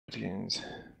Games.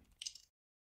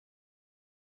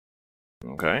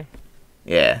 Okay.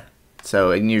 Yeah.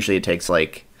 So usually it takes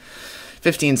like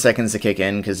 15 seconds to kick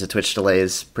in because the Twitch delay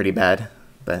is pretty bad.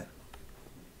 But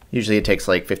usually it takes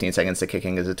like 15 seconds to kick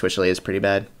in because the Twitch delay is pretty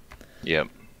bad. Yep.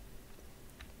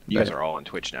 You guys are all on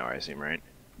Twitch now, I assume, right?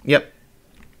 Yep.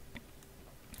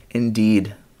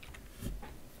 Indeed.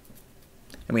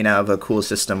 And we now have a cool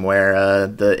system where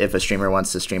if a streamer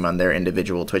wants to stream on their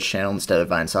individual Twitch channel instead of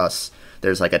Vinesauce,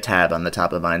 there's like a tab on the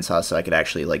top of Vinesauce, so I could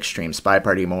actually like stream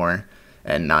SpyParty more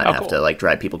and not have to like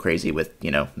drive people crazy with,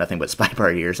 you know, nothing but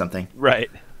SpyParty or something. Right.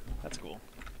 That's cool.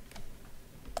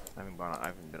 I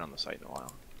haven't been on the site in a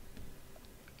while.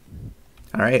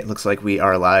 All right, looks like we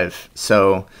are live.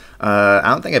 So I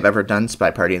don't think I've ever done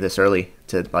SpyParty this early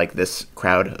to like this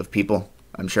crowd of people.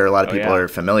 I'm sure a lot of people are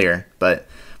familiar, but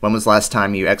when was the last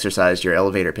time you exercised your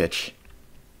elevator pitch?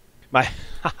 My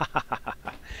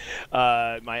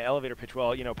my elevator pitch.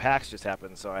 Well, you know, PAX just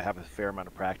happened, so I have a fair amount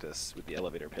of practice with the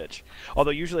elevator pitch.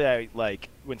 Although usually I like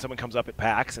when someone comes up at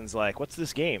PAX and's like, "What's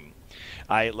this game?"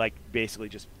 I like basically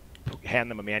just hand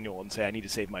them a manual and say, "I need to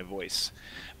save my voice."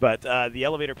 But the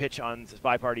elevator pitch on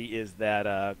SpyParty is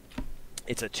that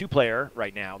it's a two-player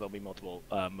right now. There'll be multiple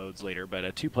modes later, but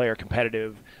a two-player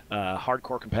competitive,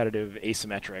 hardcore competitive,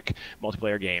 asymmetric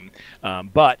multiplayer game,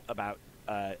 but about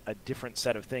a different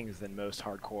set of things than most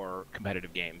hardcore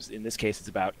competitive games. In this case, it's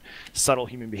about subtle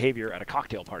human behavior at a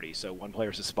cocktail party. So one player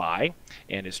is a spy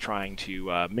and is trying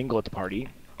to mingle at the party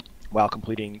while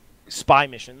completing spy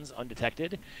missions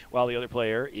undetected, while the other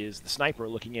player is the sniper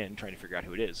looking in, trying to figure out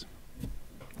who it is.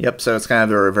 Yep, so it's kind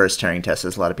of a reverse Turing test,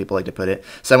 as a lot of people like to put it.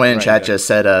 Someone in chat just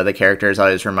said the characters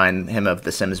always remind him of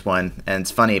The Sims 1, and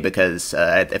it's funny because,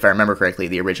 if I remember correctly,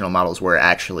 the original models were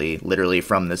actually literally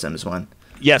from The Sims 1.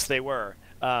 Yes, they were.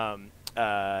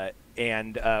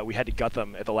 And we had to gut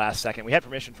them at the last second. We had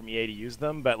permission from EA to use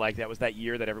them, but like that was that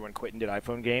year that everyone quit and did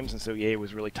iPhone games, and so EA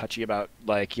was really touchy about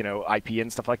like, you know, IP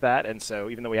and stuff like that. And so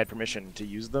even though we had permission to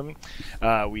use them,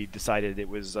 we decided it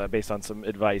was based on some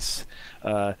advice.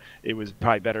 It was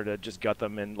probably better to just gut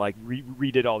them and like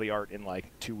redid all the art in like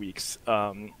 2 weeks.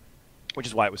 Which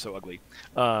is why it was so ugly.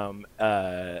 But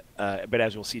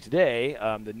as we'll see today,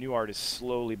 the new art is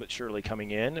slowly but surely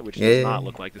coming in, which does not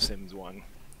look like The Sims 1.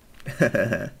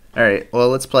 All right, well,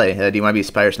 let's play. Do you want to be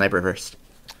Spy or Sniper first?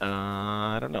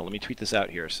 I don't know. Let me tweet this out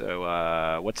here. So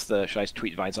should I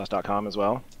tweet Vinesauce.com as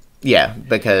well? Yeah,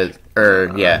 because,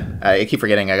 I keep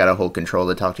forgetting I got to hold control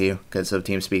to talk to you because of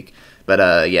TeamSpeak. But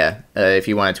if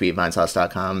you want to tweet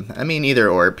Vinesauce.com, I mean, either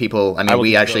or. People, I mean,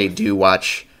 we actually do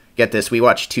watch... Get this, we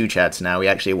watch two chats now. We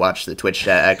actually watch the Twitch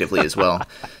chat actively as well.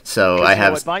 So I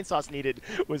have what Vinesauce needed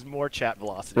was more chat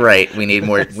velocity. Right, we need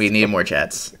more. We need more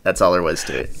chats. That's all there was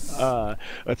to it.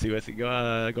 Let's see.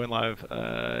 Going live.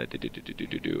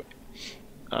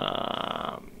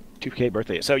 2K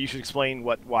birthday. So you should explain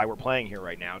why we're playing here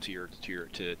right now to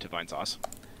Vinesauce.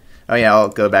 Oh yeah, I'll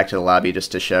go back to the lobby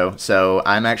just to show. So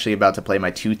I'm actually about to play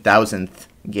my 2000th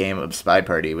game of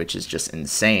SpyParty, which is just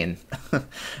insane.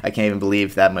 I can't even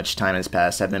believe that much time has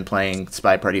passed. I've been playing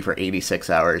SpyParty for 86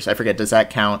 hours. I forget, does that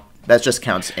count? That just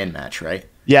counts in match, right?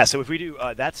 Yeah, so if we do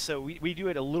we do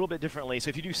it a little bit differently. So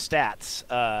if you do stats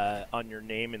on your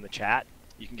name in the chat,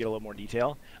 you can get a little more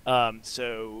detail. I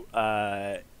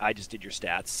just did your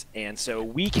stats, and so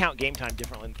we count game time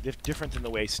different than the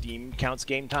way Steam counts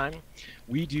game time.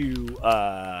 We do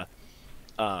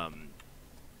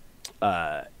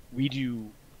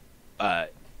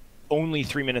only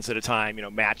 3 minutes at a time. You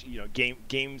know,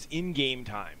 games in game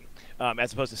time.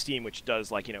 As opposed to Steam, which does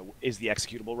like, you know, is the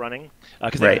executable running,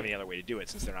 because they don't have any other way to do it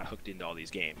since they're not hooked into all these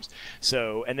games.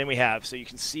 So, and then we have, so you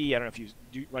can see, I don't know if you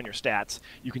do run your stats,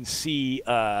 you can see,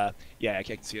 I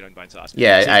can see it on Vinesauce.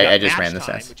 Yeah, so I just ran the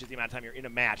stats. Which is the amount of time you're in a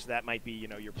match. That might be, you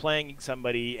know, you're playing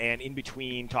somebody and in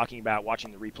between talking about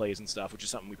watching the replays and stuff, which is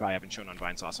something we probably haven't shown on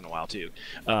Vinesauce in a while too.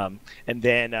 And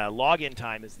then login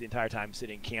time is the entire time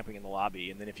sitting camping in the lobby.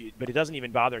 And then but it doesn't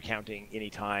even bother counting any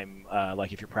time,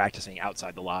 like if you're practicing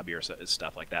outside the lobby or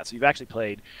stuff like that. So you've actually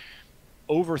played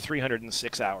over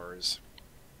 306 hours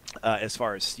as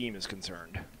far as Steam is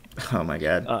concerned. Oh my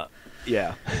god.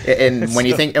 Yeah. And when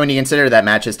you consider that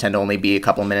matches tend to only be a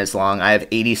couple minutes long, I have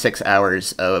 86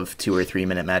 hours of 2 or 3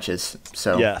 minute matches.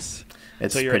 So yes,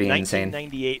 it's so you're pretty at insane.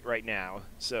 1998 right now.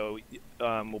 So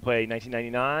we'll play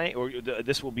 1999, or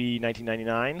this will be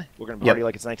 1999. We're gonna party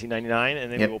like it's 1999,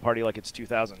 and then we will party like it's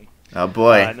 2000. Oh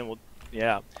boy. And then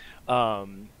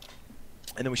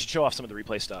and then we should show off some of the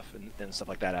replay stuff and stuff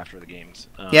like that after the games.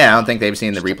 I don't think they've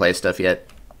seen the replay stuff yet.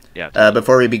 Yeah. Totally.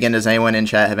 Before we begin, does anyone in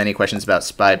chat have any questions about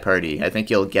SpyParty? I think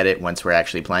you'll get it once we're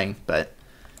actually playing, but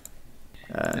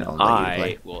And I'll let you I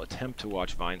play. will attempt to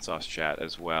watch Vinesauce chat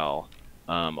as well,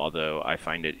 although I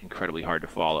find it incredibly hard to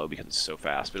follow because it's so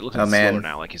fast. But it looks like it's slower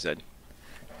now, like you said.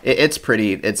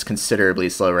 It's considerably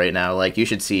slow right now. Like, you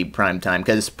should see prime time,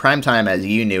 because prime time, as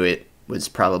you knew it, was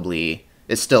probably,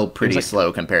 it's still pretty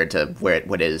slow compared to what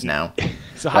it is now.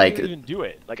 So how do you even do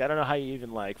it? Like, I don't know how you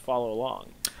even like follow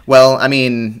along. Well, I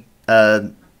mean,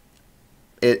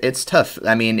 it's tough.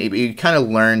 I mean, you kind of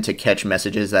learn to catch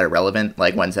messages that are relevant,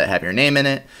 like ones that have your name in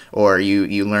it, or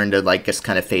you learn to like just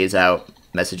kind of phase out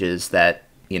messages that,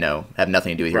 you know, have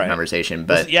nothing to do with your conversation.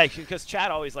 But yeah, because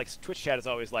chat always, like, Twitch chat is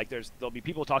always like there'll be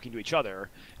people talking to each other,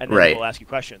 and then people will ask you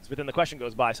questions, but then the question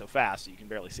goes by so fast so you can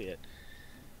barely see it.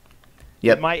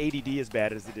 Yep. And my ADD, as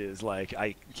bad as it is, like,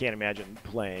 I can't imagine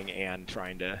playing and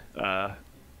trying to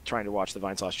watch the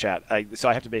Vinesauce chat. So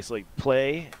I have to basically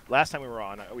play. Last time we were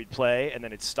on, we'd play, and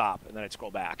then it'd stop, and then I'd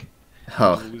scroll back.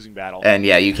 Oh, losing battle. And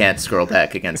yeah, you can't scroll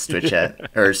back against Twitch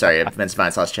chat, or sorry, against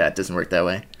Vinesauce chat. It doesn't work that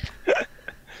way.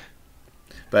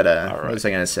 But what was I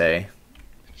gonna say?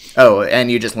 Oh, and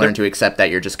you just learn to accept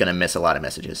that you're just gonna miss a lot of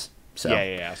messages. So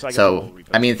yeah. So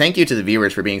I mean, thank you to the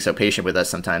viewers for being so patient with us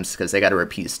sometimes, because they got to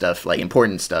repeat stuff, like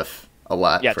important stuff, a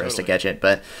lot for us to catch it.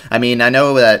 But I mean, I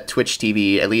know that Twitch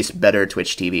TV, at least Better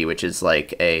Twitch TV, which is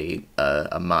like a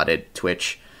modded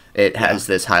Twitch, it has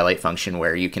this highlight function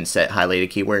where you can set highlighted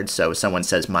keywords. So if someone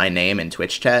says my name in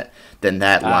Twitch chat, then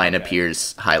that line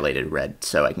appears highlighted red,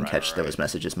 so I can catch those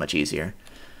messages much easier.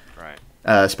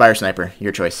 Spire Sniper,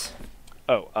 your choice.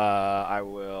 Oh, I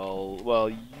will. Well,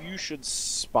 you should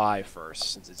spy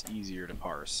first, since it's easier to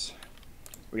parse.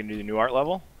 We're gonna do the new art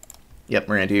level. Yep,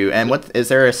 we're gonna do. And what is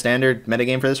there a standard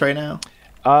metagame for this right now?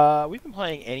 We've been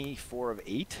playing any 4 of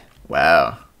 8.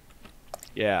 Wow.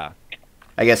 Yeah.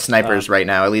 I guess snipers right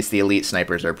now, at least the elite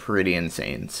snipers, are pretty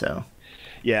insane. So.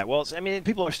 Yeah, well, I mean,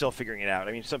 people are still figuring it out.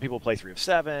 I mean, some people play 3 of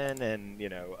 7, and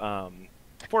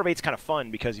 4 of 8's kind of fun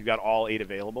because you've got all 8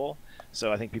 available.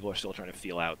 So I think people are still trying to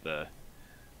feel out the.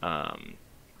 All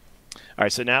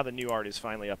right, so now the new art is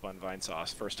finally up on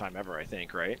Vinesauce, first time ever, I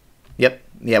think, right? Yep.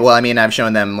 Yeah. Well, I mean, I've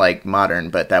shown them like modern,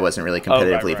 but that wasn't really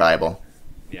competitively viable.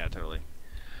 Yeah, totally.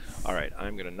 All right,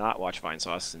 I'm gonna not watch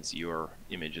Vinesauce since your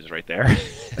image is right there.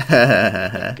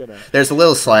 There's a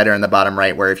little slider in the bottom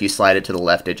right where if you slide it to the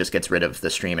left, it just gets rid of the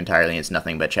stream entirely, and it's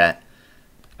nothing but chat.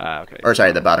 Okay. Or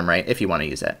sorry, the bottom right, if you want to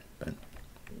use that. But.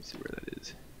 Let me see where that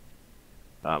is.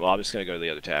 Well, I'm just gonna go to the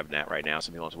other tab right now,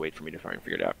 so people have to wait for me to try and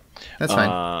figure it out. That's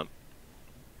fine.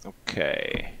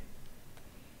 Okay.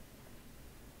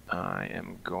 I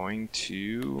am going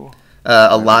to...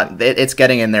 a lot. It's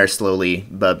getting in there slowly,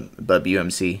 Bub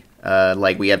UMC.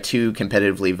 Like, we have 2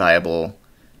 competitively viable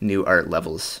new art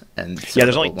levels. And yeah,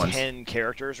 there's only 10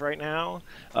 characters right now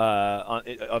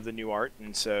of the new art.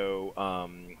 And so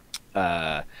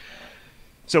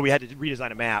so we had to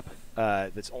redesign a map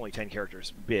that's only 10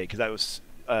 characters big, because that was...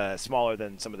 smaller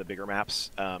than some of the bigger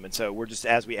maps, and so we're just,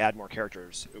 as we add more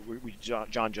characters,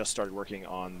 John just started working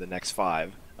on the next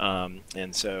 5,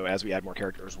 and so as we add more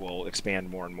characters, we'll expand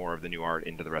more and more of the new art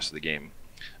into the rest of the game.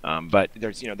 But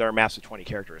there's, there are maps with 20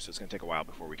 characters, so it's going to take a while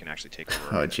before we can actually take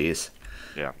over. Oh, jeez.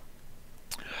 Yeah.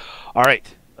 All right.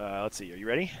 Let's see. Are you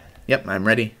ready? Yep, I'm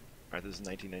ready. All right. This is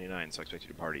 1999, so I expect you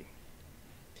to party.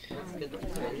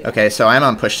 Okay, so I'm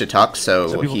on push to talk,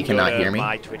 so he cannot hear me.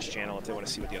 My Twitch channel if they want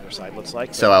to see what the other side looks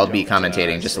like. So I'll be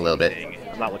commentating just a little bit.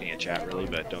 I'm not looking at chat really,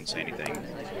 but don't say anything.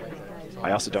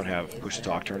 I also don't have push to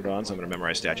talk turned on, so I'm going to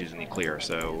memorize statues in the clear.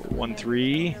 So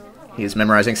 1-3. He's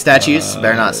memorizing statues.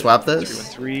 Better not swap those.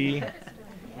 3-1-3.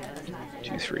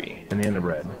 2-3. And the end of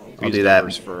red. I'll do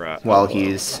that for, while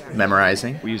he's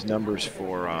memorizing. We use numbers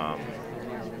for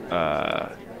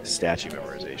statue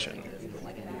memorization.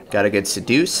 Got a good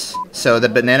seduce. So the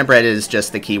banana bread is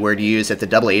just the keyword you use at the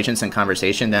double agents in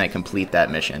conversation, then I complete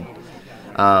that mission.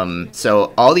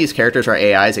 So all these characters are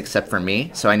AIs except for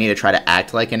me, so I need to try to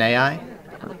act like an AI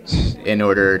in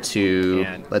order to...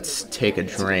 let's take a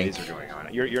drink.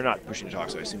 You're not pushing to talk,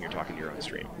 so I assume you're talking to your own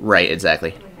stream. Right,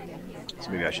 exactly.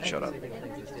 So maybe I should shut up.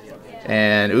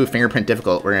 And, ooh, fingerprint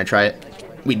difficult. We're going to try it.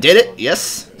 We did it!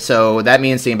 Yes! So that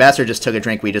means the ambassador just took a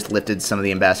drink. We just lifted some of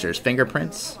the ambassador's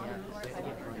fingerprints.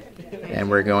 And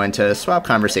we're going to swap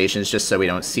conversations just so we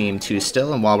don't seem too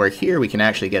still. And while we're here, we can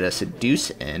actually get a seduce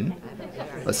in.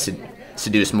 Let's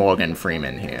seduce Morgan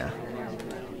Freeman here.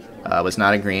 Was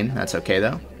not a green. That's okay,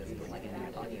 though.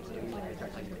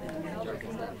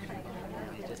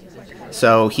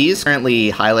 So he's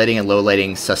currently highlighting and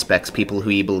lowlighting suspects, people who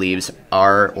he believes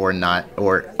are or not,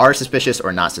 or are suspicious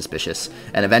or not suspicious.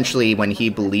 And eventually, when he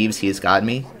believes he's got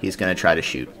me, he's going to try to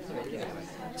shoot.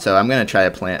 So I'm going to try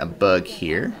to plant a bug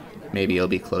here. Maybe it'll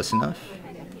be close enough.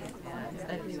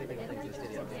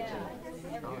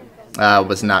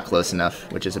 Was not close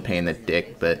enough, which is a pain in the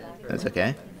dick, but that's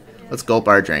okay. Let's gulp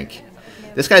our drink.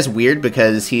 This guy's weird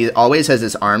because he always has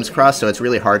his arms crossed, so it's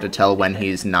really hard to tell when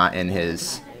he's not in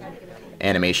his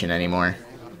animation anymore.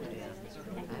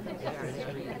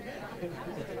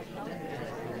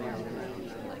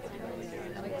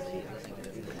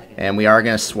 And we are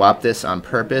going to swap this on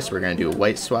purpose. We're going to do a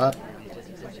white swap.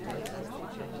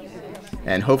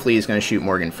 And hopefully he's going to shoot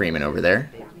Morgan Freeman over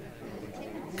there.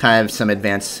 Kind of some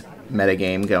advanced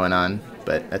metagame going on,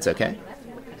 but that's okay.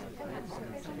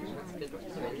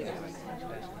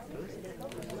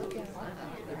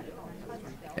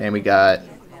 And we got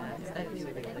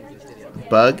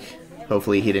bug.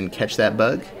 Hopefully he didn't catch that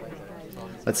bug.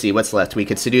 Let's see what's left. We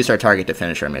could seduce our target to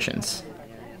finish our missions.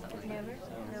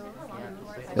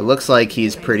 It looks like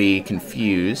he's pretty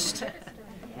confused.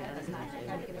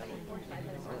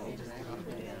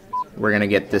 We're going to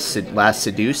get this last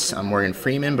seduce on Morgan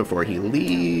Freeman before he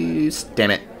leaves.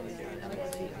 Damn it.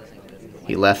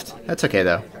 He left. That's okay,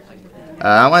 though.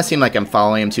 I don't want to seem like I'm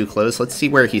following him too close. Let's see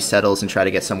where he settles and try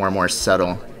to get somewhere more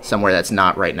subtle. Somewhere that's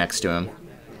not right next to him.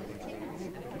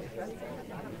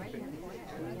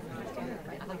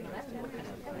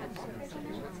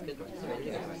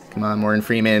 Come on, Morgan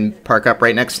Freeman. Park up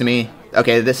right next to me.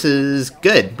 Okay, this is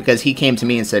good, because he came to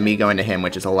me instead of me going to him,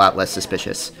 which is a lot less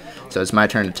suspicious. So it's my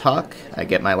turn to talk. I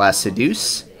get my last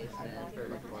seduce.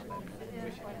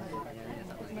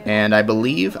 And I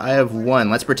believe I have one.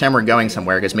 Let's pretend we're going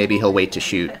somewhere, because maybe he'll wait to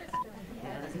shoot.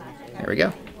 There we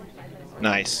go.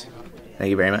 Nice.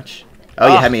 Thank you very much.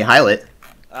 Oh, you had me highlight.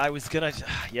 I was gonna...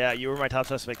 Yeah, you were my top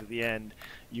suspect at the end.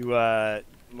 You,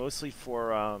 mostly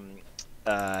for,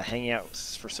 hanging out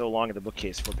for so long at the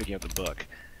bookcase before picking up the book.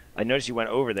 I noticed you went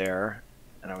over there,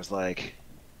 and I was like,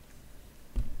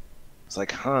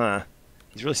 huh,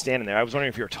 he's really standing there. I was wondering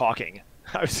if you were talking.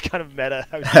 I was kind of meta.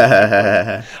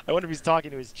 I wonder if he's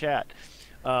talking to his chat.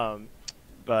 Oh,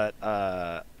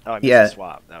 I missed the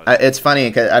swap. It's funny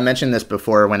because I mentioned this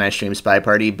before when I streamed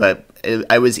SpyParty, but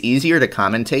I was easier to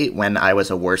commentate when I was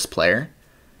a worse player.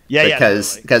 Yeah,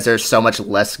 because there's so much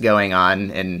less going on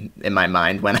in my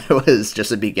mind when I was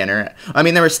just a beginner. I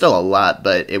mean, there was still a lot,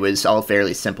 but it was all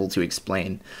fairly simple to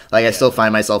explain. Like, I still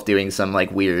find myself doing some, like,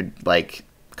 weird, like,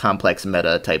 complex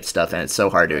meta type stuff, and it's so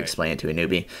hard to explain to a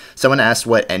newbie. Someone asked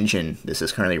what engine this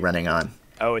is currently running on.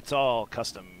 Oh, it's all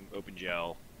custom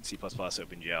OpenGL, C++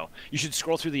 OpenGL. You should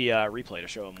scroll through the replay to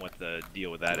show them what the deal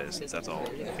with that is, since that's all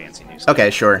fancy new stuff. Okay,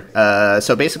 sure.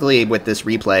 So basically with this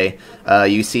replay,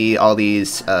 you see all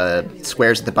these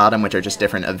squares at the bottom, which are just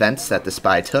different events that the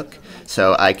spy took.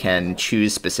 So I can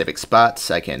choose specific spots.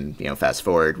 I can, fast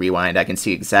forward, rewind. I can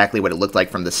see exactly what it looked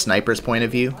like from the sniper's point of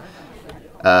view.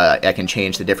 I can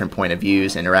change the different point of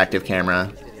views, interactive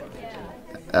camera,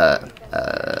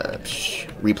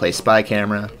 replay spy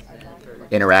camera,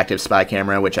 interactive spy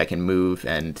camera, which I can move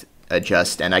and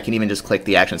adjust, and I can even just click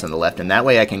the actions on the left, and that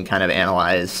way I can kind of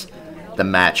analyze the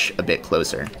match a bit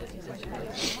closer.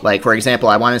 Like, for example,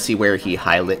 I want to see where he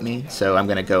highlight me, so I'm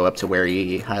going to go up to where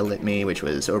he highlight me, which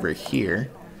was over here.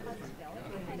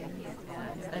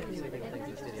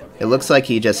 It looks like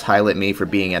he just highlight me for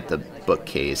being at the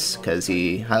bookcase, because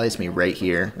he highlights me right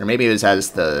here. Or maybe it was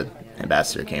as the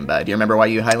ambassador came by. Do you remember why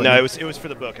you highlighted me? No, it was for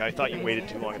the book. I thought you waited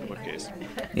too long at the bookcase.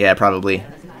 Yeah, probably.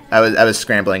 I was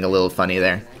scrambling a little funny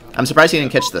there. I'm surprised you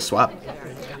didn't catch the swap.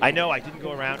 I know, I didn't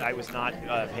go around. I was not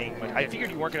paying much. I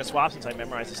figured you weren't going to swap since I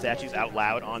memorized the statues out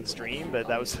loud on stream, but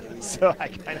that was... So I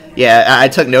kind of... Yeah, I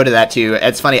took note of that too.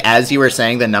 It's funny, as you were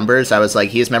saying the numbers, I was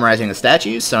like, he's memorizing the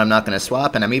statues, so I'm not going to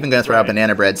swap, and I'm even going to throw out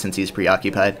banana bread since he's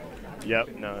preoccupied.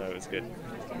 Yep, no, that was good.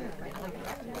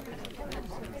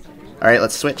 Alright,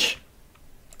 let's switch.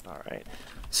 Alright.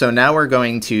 So now we're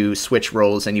going to switch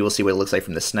roles, and you will see what it looks like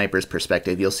from the sniper's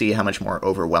perspective. You'll see how much more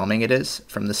overwhelming it is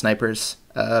from the sniper's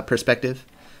perspective.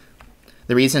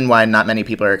 The reason why not many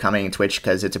people are commenting Twitch,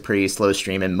 because it's a pretty slow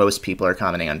stream, and most people are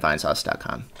commenting on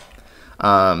Vinesauce.com. The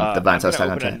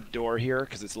Vinesauce.com. I'm going to open a door here,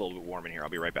 because it's a little bit warm in here. I'll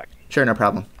be right back. Sure, no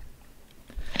problem.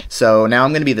 So now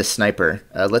I'm going to be the sniper.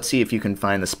 Let's see if you can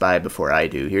find the spy before I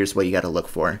do. Here's what you got to look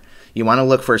for. You want to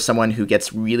look for someone who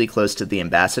gets really close to the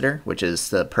ambassador, which is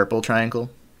the purple triangle.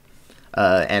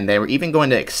 And they were even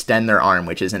going to extend their arm,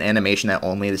 which is an animation that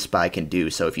only the spy can do.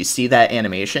 So if you see that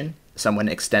animation, someone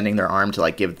extending their arm to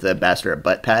like give the ambassador a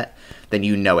butt pat, then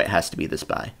you know it has to be the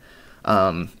spy.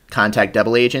 contact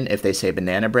double agent. If they say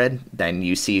banana bread, then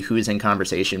you see who's in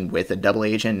conversation with a double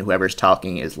agent. Whoever's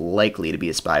talking is likely to be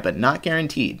a spy, but not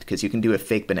guaranteed, because you can do a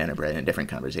fake banana bread in a different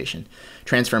conversation.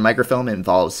 Transfer microfilm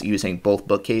involves using both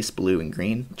bookcase, blue and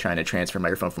green, trying to transfer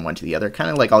microfilm from one to the other,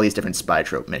 kind of like all these different spy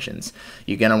trope missions.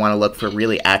 You're going to want to look for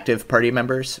really active party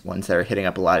members, ones that are hitting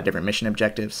up a lot of different mission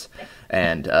objectives,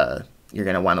 and you're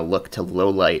going to want to look to low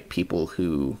light people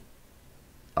who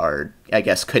are, I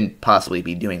guess, couldn't possibly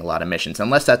be doing a lot of missions,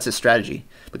 unless that's his strategy,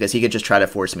 because he could just try to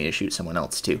force me to shoot someone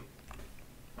else too.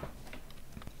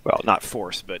 Well, not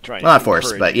force, but trying. Well, not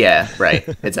force, but yeah, right,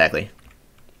 exactly.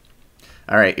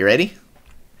 All right, you ready?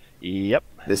 Yep.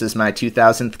 This is my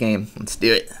 2000th game. Let's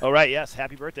do it. All right, yes,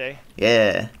 happy birthday.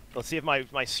 Yeah. Let's see if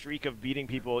my streak of beating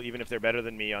people, even if they're better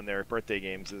than me on their birthday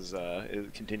games,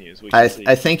 it continues. I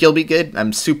think you'll be good.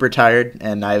 I'm super tired,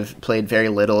 and I've played very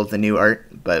little of the new art,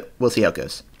 but we'll see how it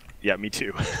goes. Yeah, me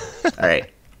too. All right.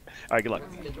 All right, good luck.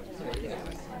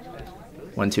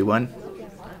 1 2 1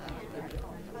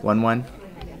 1 1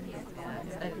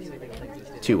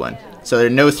 2 1. So there are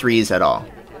no threes at all.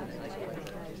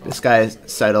 This guy's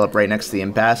sidled up right next to the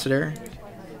ambassador.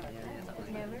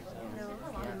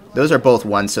 Those are both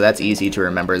ones, so that's easy to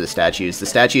remember the statues. The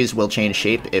statues will change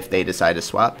shape if they decide to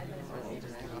swap.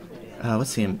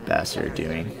 What's the ambassador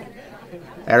doing?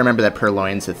 I remember that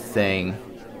purloin's a thing.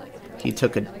 He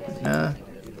took a...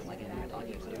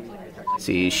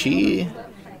 See,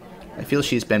 I feel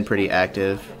she's been pretty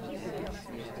active.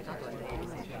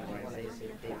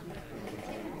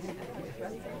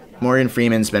 Morgan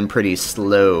Freeman's been pretty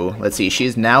slow. Let's see,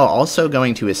 she's now also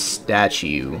going to a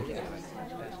statue.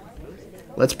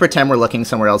 Let's pretend we're looking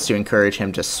somewhere else to encourage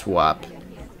him to swap.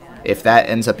 If that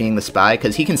ends up being the spy,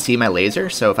 because he can see my laser,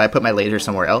 so if I put my laser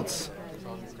somewhere else...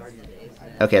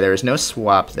 Okay, there was no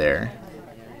swap there.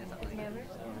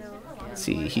 Let's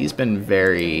see, he's been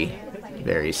very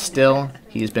still.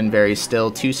 He's been very still,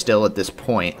 too still at this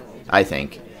point, I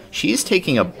think. She's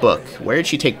taking a book. Where did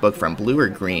she take book from? Blue or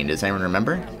green? Does anyone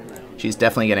remember? She's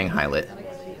definitely getting highlit.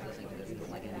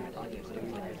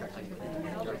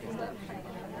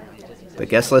 The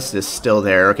guest list is still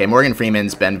there. Okay, Morgan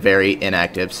Freeman's been very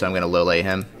inactive, so I'm going to low-lay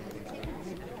him.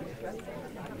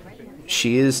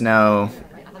 She is now...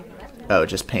 Oh,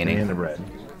 just painting. And the red.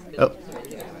 Oh.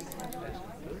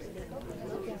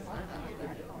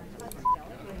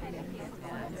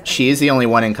 She is the only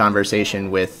one in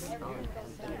conversation with...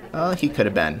 Oh, he could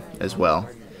have been as well.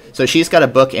 So she's got a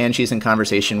book and she's in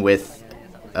conversation with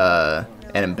an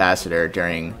ambassador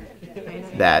during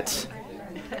that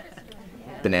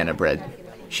banana bread.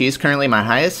 She's currently my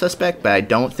highest suspect, but I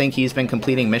don't think he's been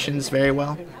completing missions very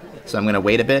well. So I'm going to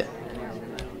wait a bit.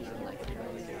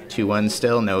 2-1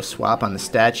 still, no swap on the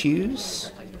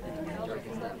statues.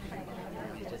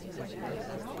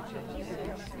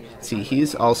 See, he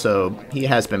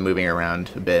has been moving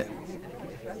around a bit.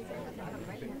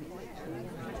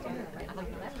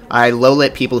 I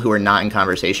low-lit people who are not in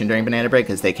conversation during banana break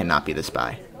because they cannot be the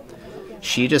spy.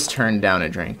 She just turned down a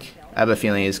drink. I have a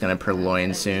feeling he's going to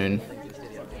purloin soon.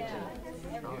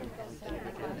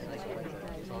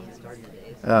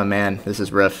 Oh man, this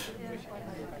is rough.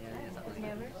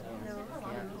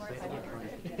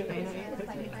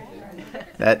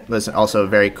 That was also a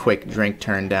very quick drink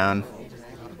turn down.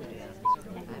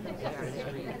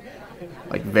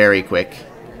 Like, very quick.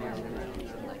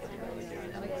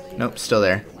 Nope, still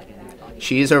there.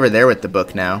 She's over there with the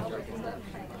book now.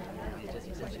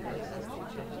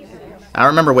 I don't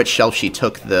remember which shelf she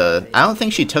took the... I don't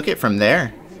think she took it from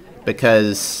there,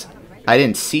 because I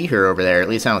didn't see her over there. At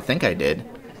least I don't think I did.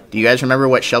 Do you guys remember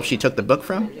what shelf she took the book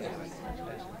from?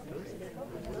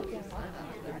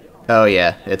 Oh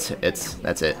yeah, that's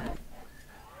it.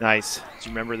 Nice. Do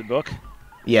you remember the book?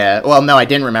 Yeah, well, no, I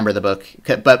didn't remember the book.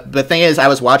 But the thing is, I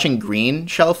was watching green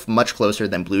shelf much closer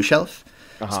than blue shelf.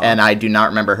 And I do not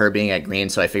remember her being at green,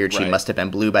 so I figured she must have been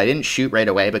blue. But I didn't shoot right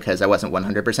away because I wasn't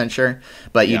 100% sure.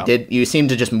 But you seemed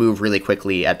to just move really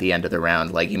quickly at the end of the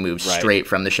round. Like, you moved straight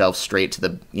from the shelf straight to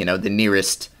the, the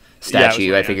nearest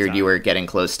statue. I figured you were getting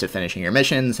close to finishing your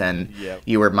missions, and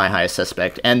you were my highest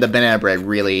suspect. And the banana bread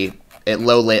really... It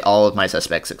low-lit all of my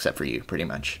suspects except for you, pretty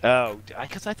much. Oh,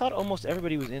 because I thought almost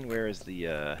everybody was in, whereas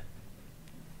the...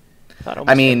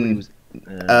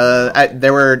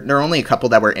 there were only a couple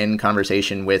that were in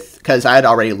conversation with... Because I had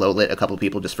already low-lit a couple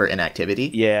people just for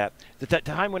inactivity. Yeah. The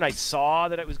time when I saw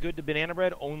that it was good to banana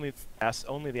bread, only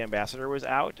the ambassador was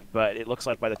out. But it looks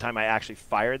like by the time I actually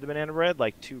fired the banana bread,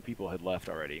 like 2 people had left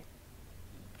already.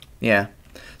 Yeah.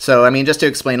 So, I mean, just to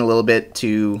explain a little bit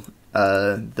to...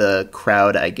 the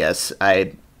crowd, I guess.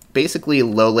 I basically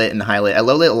low lit and high lit. I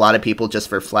low lit a lot of people just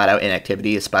for flat out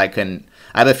inactivity. Spy couldn't.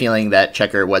 I have a feeling that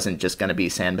Checker wasn't just going to be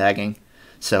sandbagging,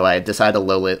 so I decided to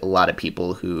low lit a lot of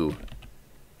people who.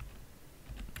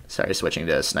 Sorry, switching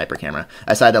to sniper camera.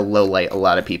 I decided to low light a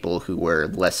lot of people who were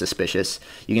less suspicious.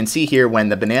 You can see here when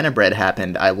the banana bread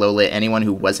happened, I low lit anyone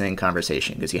who wasn't in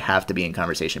conversation, because you have to be in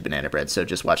conversation banana bread. So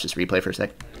just watch this replay for a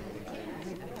sec.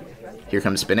 Here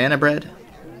comes banana bread.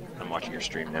 I'm watching your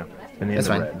stream now. That's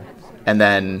fine. And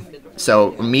then,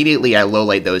 so immediately I low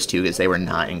light those two because they were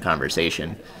not in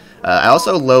conversation. I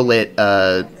also low lit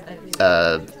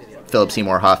Philip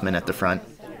Seymour Hoffman at the front.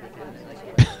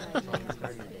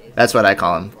 That's what I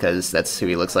call him, because that's who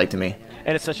he looks like to me.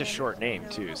 And it's such a short name,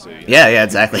 too. So yeah,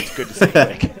 exactly. It's good to say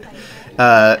quick.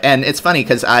 And it's funny,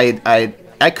 because I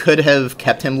could have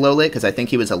kept him low lit, because I think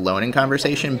he was alone in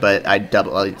conversation, but I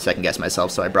second-guessed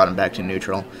myself, so I brought him back to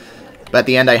neutral. But at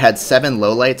the end, I had 7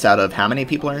 low lights out of how many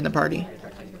people are in the party?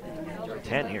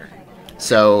 10 here.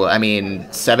 So, I mean,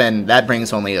 7, that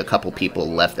brings only a couple people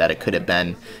left that it could have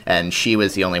been, and she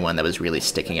was the only one that was really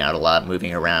sticking out a lot,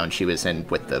 moving around. She was in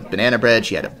with the banana bread,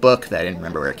 she had a book that I didn't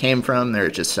remember where it came from. There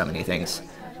were just so many things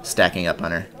stacking up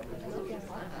on her.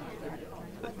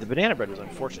 The banana bread was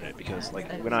unfortunate because, like,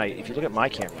 if you look at my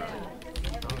camera,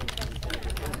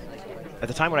 at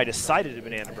the time when I decided to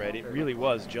banana bread, it really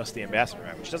was just the ambassador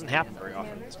route, which doesn't happen very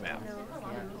often in this map.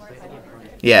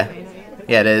 Yeah,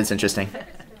 it is interesting.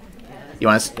 You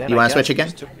want to switch again?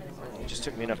 It just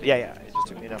took me enough. Yeah. It just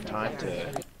took me enough time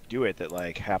to do it that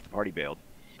like half the party bailed.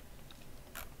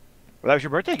 Well, that was your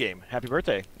birthday game. Happy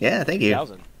birthday. Yeah, thank you.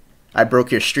 2000. I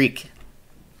broke your streak.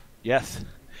 Yes.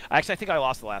 Actually, I think I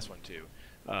lost the last one too.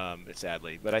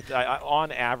 Sadly, but I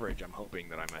on average, I'm hoping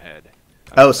that I'm ahead.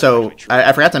 So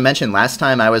I forgot to mention last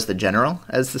time I was the general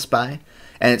as the spy,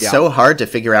 and it's so hard to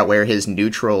figure out where his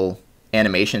neutral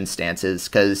animation stances,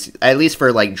 because at least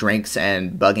for like drinks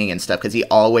and bugging and stuff, because he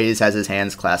always has his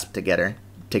hands clasped together.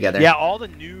 Yeah, all the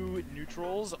new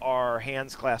neutrals are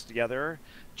hands clasped together.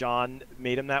 John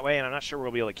made them that way, and I'm not sure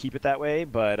we'll be able to keep it that way,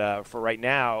 but for right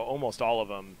now, almost all of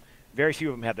them, very few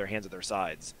of them have their hands at their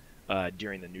sides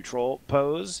during the neutral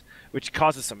pose, which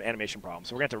causes some animation problems.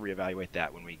 So we're going to have to reevaluate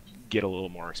that when we get a little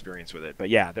more experience with it. But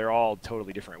yeah, they're all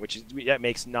totally different, which that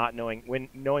makes not knowing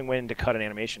when to cut an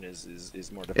animation is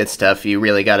more difficult. It's tough. You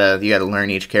really gotta learn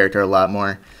each character a lot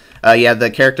more.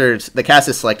 The cast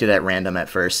is selected at random at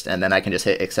first, and then I can just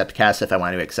hit accept cast if I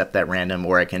want to accept that random,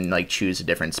 or I can like choose a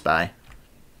different spy.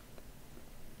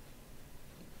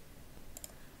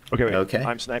 Okay, wait. Okay.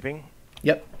 I'm sniping.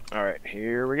 Yep. All right,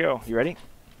 here we go. You ready?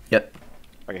 Yep.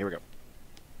 Okay, here we go.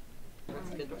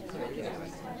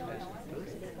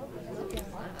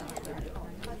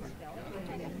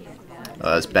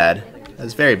 Oh, that's bad.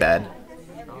 That's very bad.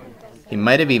 He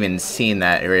might have even seen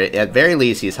that, or at very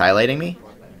least he's highlighting me.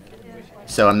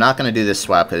 So I'm not going to do this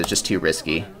swap because it's just too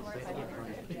risky.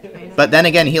 But then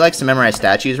again, he likes to memorize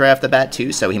statues right off the bat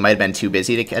too, so he might have been too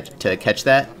busy to catch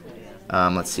that.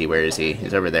 Let's see, where is he?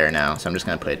 He's over there now, so I'm just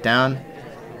going to put it down.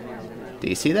 Do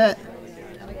you see that?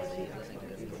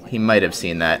 He might have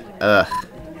seen that. Ugh.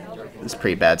 This is a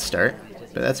pretty bad start,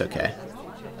 but that's okay.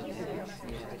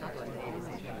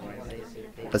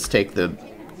 Let's take the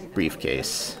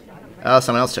briefcase. Oh,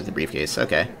 someone else took the briefcase.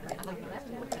 Okay.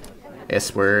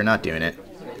 Guess we're not doing it.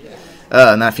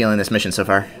 I'm not feeling this mission so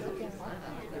far.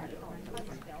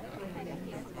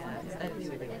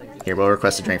 Here, we'll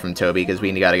request a drink from Toby because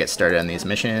we got to get started on these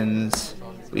missions.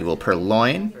 We will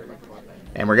purloin.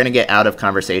 And we're going to get out of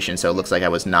conversation, so it looks like I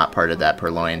was not part of that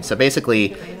purloin. So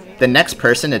basically, the next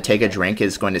person to take a drink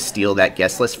is going to steal that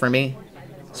guest list for me.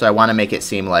 So I want to make it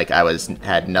seem like I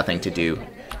had nothing to do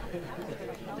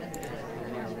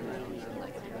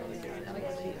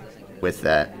with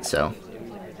that, so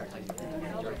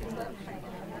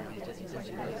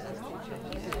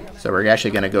we're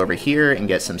actually going to go over here and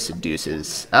get some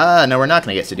seduces. No, we're not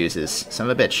going to get seduces. Son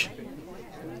of a bitch.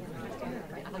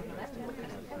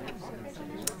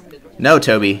 No,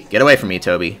 Toby. Get away from me,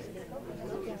 Toby.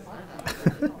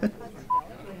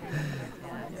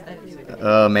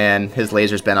 Oh, man. His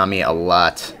laser's been on me a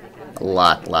lot. A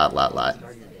lot.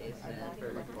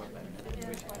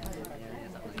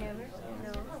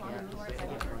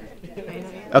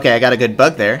 Okay, I got a good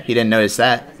bug there. He didn't notice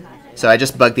that. So I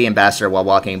just bugged the ambassador while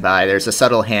walking by. There's a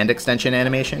subtle hand extension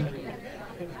animation.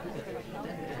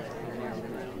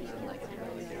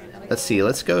 Let's see.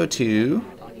 Let's go to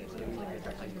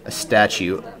a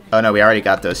statue. Oh, no, we already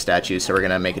got those statues, so we're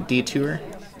going to make a detour.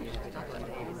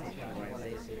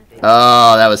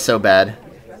 Oh, that was so bad.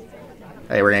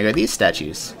 Okay, we're going to go to these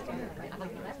statues.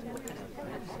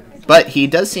 But he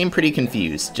does seem pretty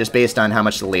confused, just based on how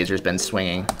much the laser's been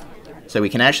swinging. So we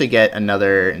can actually get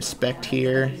another inspect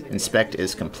here. Inspect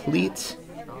is complete.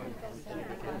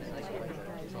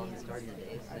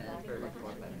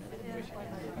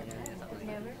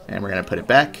 And we're going to put it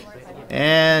back.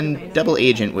 And double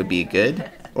agent would be good.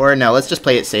 Or no, let's just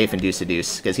play it safe and do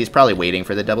seduce, because he's probably waiting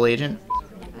for the double agent.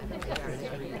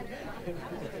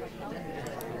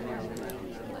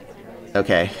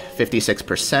 Okay,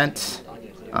 56%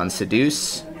 on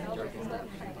seduce.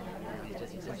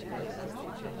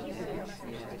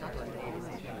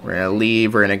 We're going to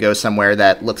leave. We're going to go somewhere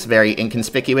that looks very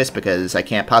inconspicuous, because I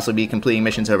can't possibly be completing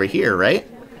missions over here, right?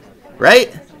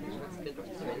 Right?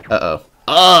 Uh-oh.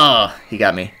 Oh, he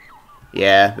got me.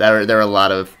 Yeah, there were a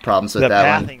lot of problems with that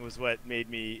one. The pathing was what made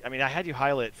me... I mean, I had you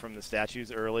highlight from the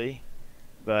statues early,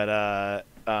 but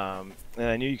and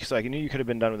I knew you could have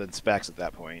been done with the specs at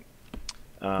that point.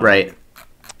 Right.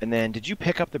 And then, did you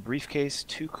pick up the briefcase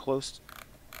too close?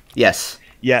 Yes.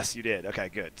 Yes, you did. Okay,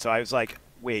 good. So I was like,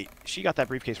 wait, she got that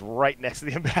briefcase right next to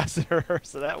the ambassador,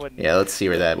 so that wouldn't... Yeah, let's see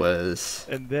where that was.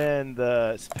 And then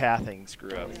the pathing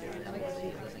screw up.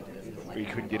 You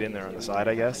couldn't get in there on the side,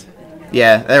 I guess.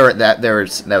 Yeah, that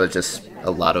was just a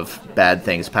lot of bad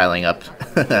things piling up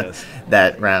yes.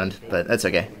 that round, but that's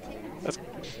okay. That's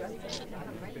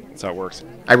how it works.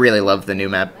 I really love the new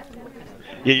map.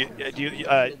 Yeah,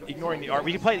 ignoring the art,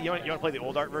 we can play. You want to play the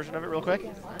old art version of it real quick?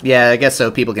 Yeah, I guess so.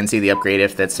 People can see the upgrade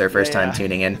if that's their first time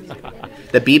tuning in.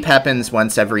 The beep happens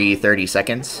once every 30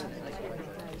 seconds.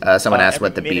 Someone asked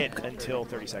what the beep. Until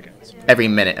 30 seconds. Every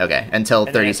minute, okay, until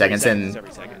 30 seconds, and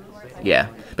every second. Yeah,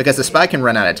 because the spy can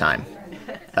run out of time.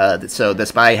 So the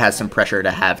spy has some pressure to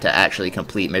have to actually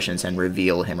complete missions and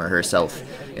reveal him or herself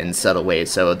in subtle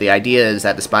ways. So the idea is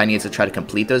that the spy needs to try to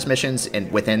complete those missions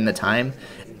within the time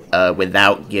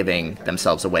without giving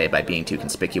themselves away by being too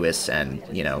conspicuous and,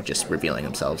 you know, just revealing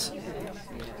themselves.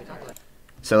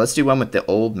 So let's do one with the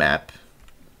old map.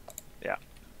 Yeah.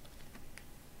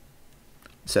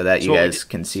 So that you guys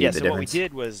can see the difference. What we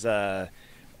did was I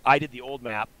did the old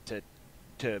map to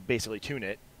basically tune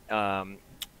it, balance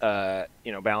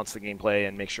the gameplay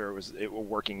and make sure it was a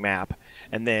working map,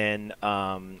 and then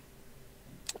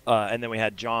we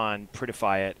had John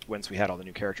prettify it once we had all the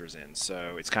new characters in.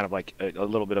 So it's kind of like a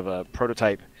little bit of a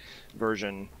prototype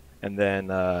version, and then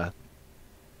so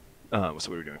what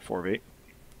are we doing? 4 of 8.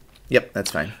 Yep,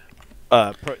 that's fine.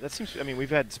 That seems. I mean,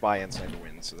 we've had Spy and Sniper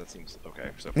wins, so that seems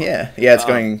okay so far. Yeah, it's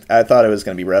going. I thought it was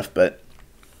going to be rough, but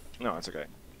no, it's okay.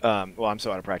 Well, I'm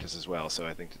so out of practice as well, so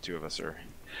I think the two of us are.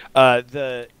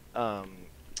 So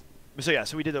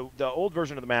we did the old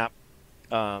version of the map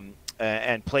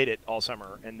and played it all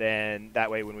summer, and then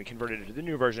that way when we converted it to the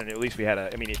new version, at least we had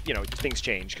a. I mean, things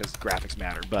change because graphics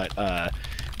matter, but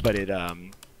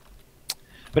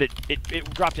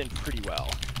it dropped in pretty well.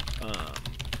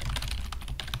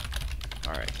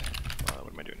 All right,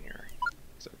 what am I doing here?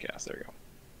 So cast. There we go.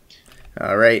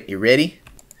 All right, you ready?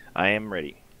 I am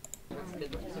ready.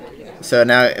 So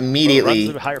now immediately... Runs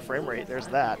at a higher frame rate, there's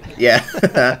that. Yeah.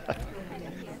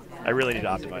 I really need to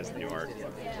optimize the new art.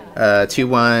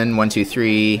 2-1,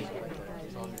 1-2-3.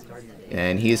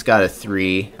 And he's got a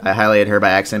 3. I highlighted her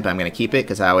by accident, but I'm going to keep it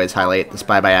because I always highlight the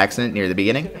spy by accident near the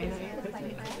beginning.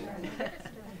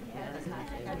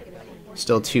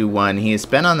 Still 2-1. He's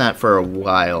been on that for a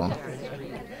while.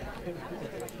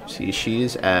 See,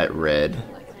 she's at red.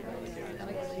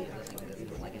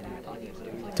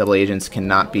 Double agents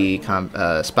cannot be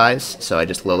spies, so I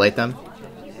just low-light them.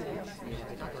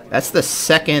 That's the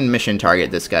second mission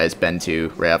target this guy's been to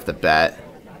right off the bat.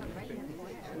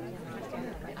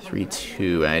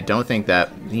 3-2, and I don't think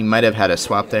that... He might have had a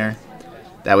swap there.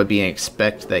 That would be an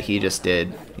expect that he just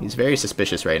did. He's very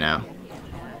suspicious right now.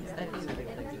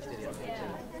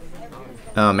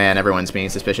 Oh man, everyone's being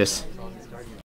suspicious.